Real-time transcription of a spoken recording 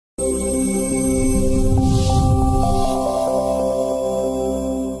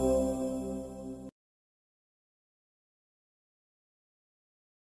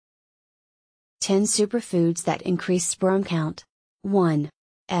10 superfoods that increase sperm count. 1.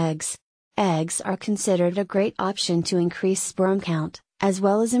 Eggs. Eggs are considered a great option to increase sperm count, as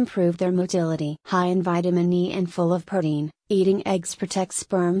well as improve their motility. High in vitamin E and full of protein, eating eggs protects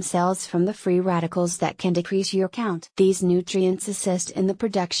sperm cells from the free radicals that can decrease your count. These nutrients assist in the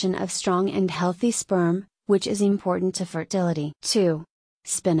production of strong and healthy sperm, which is important to fertility. 2.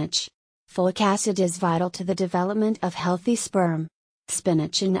 Spinach. Folic acid is vital to the development of healthy sperm.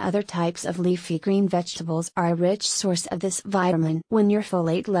 Spinach and other types of leafy green vegetables are a rich source of this vitamin. When your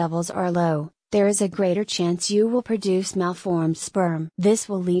folate levels are low, there is a greater chance you will produce malformed sperm. This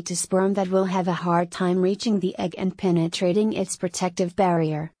will lead to sperm that will have a hard time reaching the egg and penetrating its protective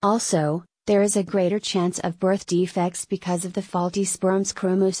barrier. Also, there is a greater chance of birth defects because of the faulty sperm's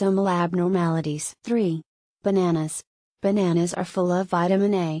chromosomal abnormalities. 3. Bananas. Bananas are full of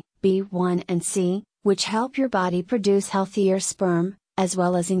vitamin A, B1 and C, which help your body produce healthier sperm, as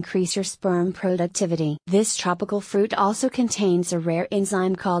well as increase your sperm productivity. This tropical fruit also contains a rare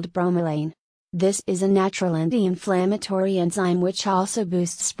enzyme called bromelain. This is a natural anti-inflammatory enzyme which also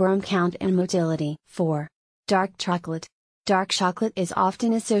boosts sperm count and motility. 4. Dark chocolate. Dark chocolate is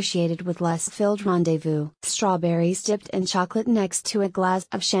often associated with lust-filled rendezvous. Strawberries dipped in chocolate next to a glass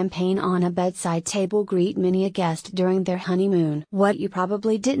of champagne on a bedside table greet many a guest during their honeymoon. What you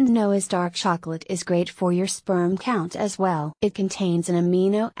probably didn't know is dark chocolate is great for your sperm count as well. It contains an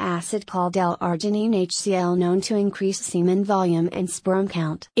amino acid called L-arginine HCl known to increase semen volume and sperm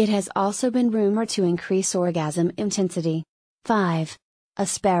count. It has also been rumored to increase orgasm intensity. 5.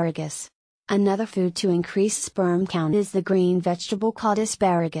 Asparagus. Another food to increase sperm count is the green vegetable called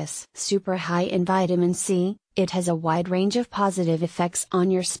asparagus. Super high in vitamin C, it has a wide range of positive effects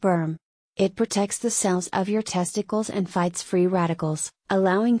on your sperm. It protects the cells of your testicles and fights free radicals,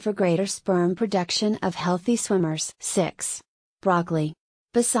 allowing for greater sperm production of healthy swimmers. 6. Broccoli.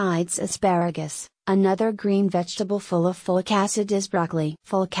 Besides asparagus, another green vegetable full of folic acid is broccoli.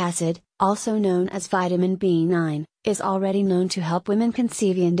 Folic acid, also known as vitamin B9, is already known to help women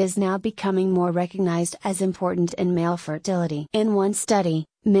conceive and is now becoming more recognized as important in male fertility. In one study,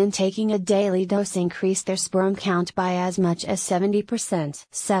 men taking a daily dose increased their sperm count by as much as 70%.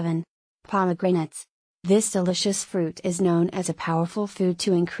 7. Pomegranates. This delicious fruit is known as a powerful food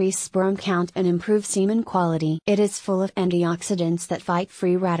to increase sperm count and improve semen quality. It is full of antioxidants that fight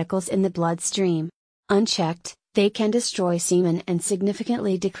free radicals in the bloodstream. Unchecked, they can destroy semen and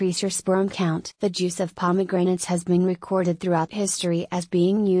significantly decrease your sperm count. The juice of pomegranates has been recorded throughout history as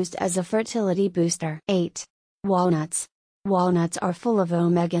being used as a fertility booster. 8. Walnuts. Walnuts are full of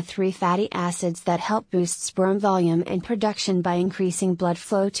omega-3 fatty acids that help boost sperm volume and production by increasing blood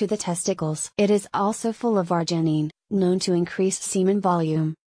flow to the testicles. It is also full of arginine, known to increase semen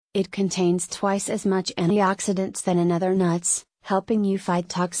volume. It contains twice as much antioxidants than in other nuts, helping you fight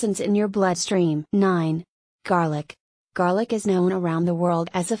toxins in your bloodstream. 9. Garlic. Garlic is known around the world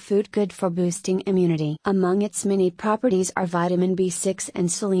as a food good for boosting immunity. Among its many properties are vitamin B6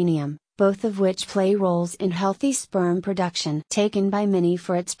 and selenium, both of which play roles in healthy sperm production. Taken by many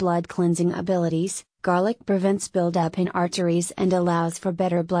for its blood cleansing abilities, garlic prevents buildup in arteries and allows for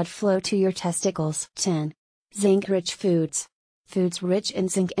better blood flow to your testicles. 10. Zinc-rich foods. Foods rich in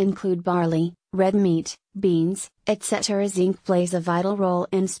zinc include barley, red meat, beans, etc. Zinc plays a vital role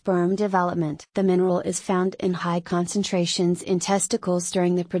in sperm development. The mineral is found in high concentrations in testicles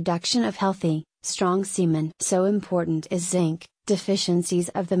during the production of healthy, strong semen. So important is zinc. Deficiencies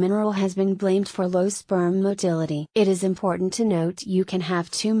of the mineral has been blamed for low sperm motility. It is important to note you can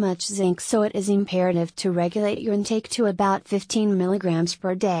have too much zinc, so it is imperative to regulate your intake to about 15 mg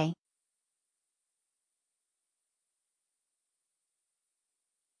per day.